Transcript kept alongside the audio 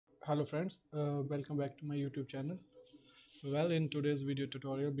Hello friends, welcome back to my YouTube channel. Well, in today's video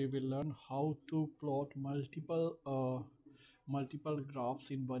tutorial we will learn how to plot multiple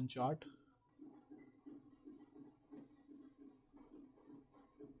graphs in one chart.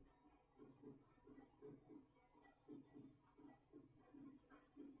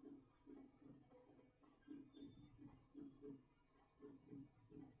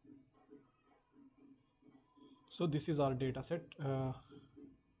 So this is our data set.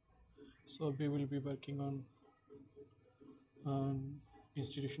 So we will be working on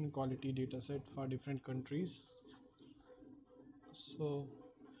institution quality data set for different countries. So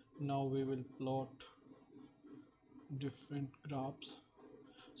now we will plot different graphs.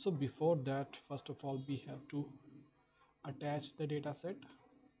 So before that, first of all, we have to attach the data set.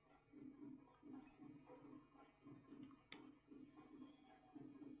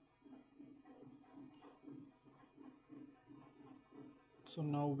 So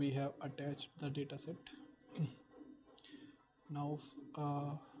now we have attached the data set. Now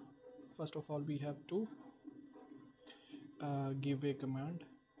first of all we have to give a command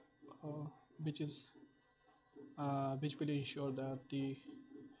uh, which is which will ensure that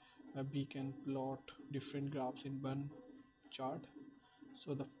we can plot different graphs in one chart.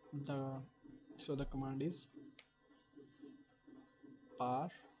 So the the command is par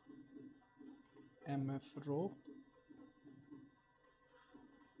mf row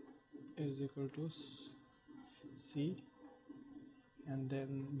is equal to c, and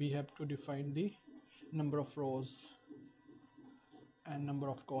then we have to define the number of rows and number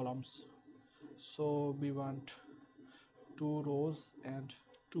of columns. So we want 2 rows and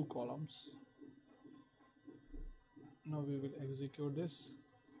 2 columns. Now we will execute this.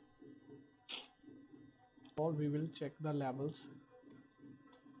 Or we will check the levels.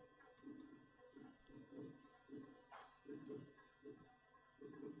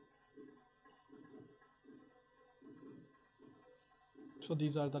 So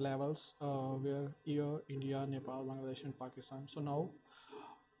these are the levels where here India, Nepal, Bangladesh and Pakistan. So now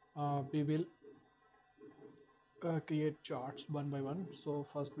we will create charts one by one. So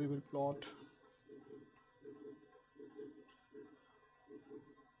first we will plot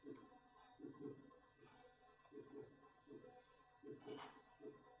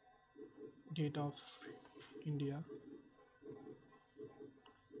data of India.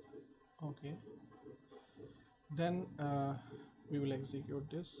 Okay, then we will execute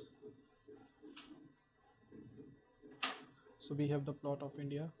this. So we have the plot of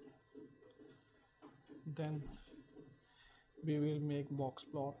India. Then we will make box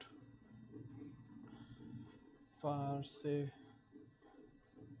plot for say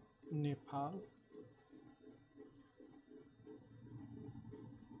Nepal.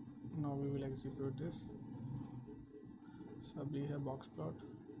 Now we will execute this. So we have box plot.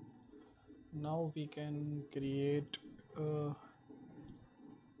 Now we can create a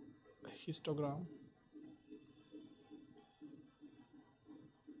histogram.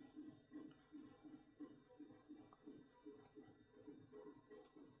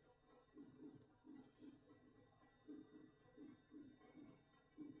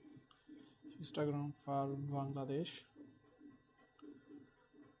 Histogram for Bangladesh.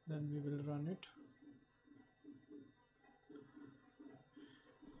 Then we will run it,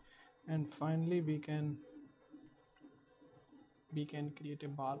 and finally we can create a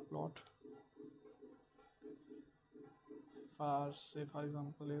bar plot for say for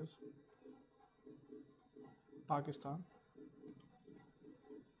example is Pakistan.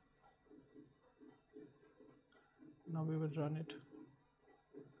 Now we will run it.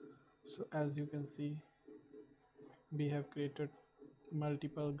 So as you can see, we have created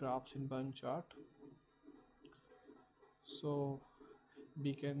multiple graphs in one chart. So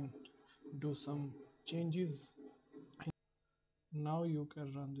we can do some changes. Now you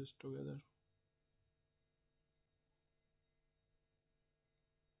can run this together.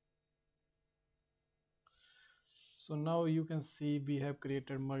 So now you can see we have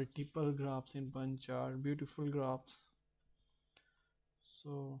created multiple graphs in one chart, beautiful graphs.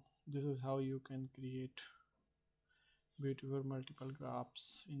 So this is how you can create beautiful multiple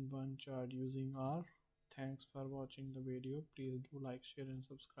graphs in one chart using R. Thanks for watching the video. Please do like, share and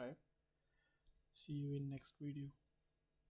subscribe. See you in next video.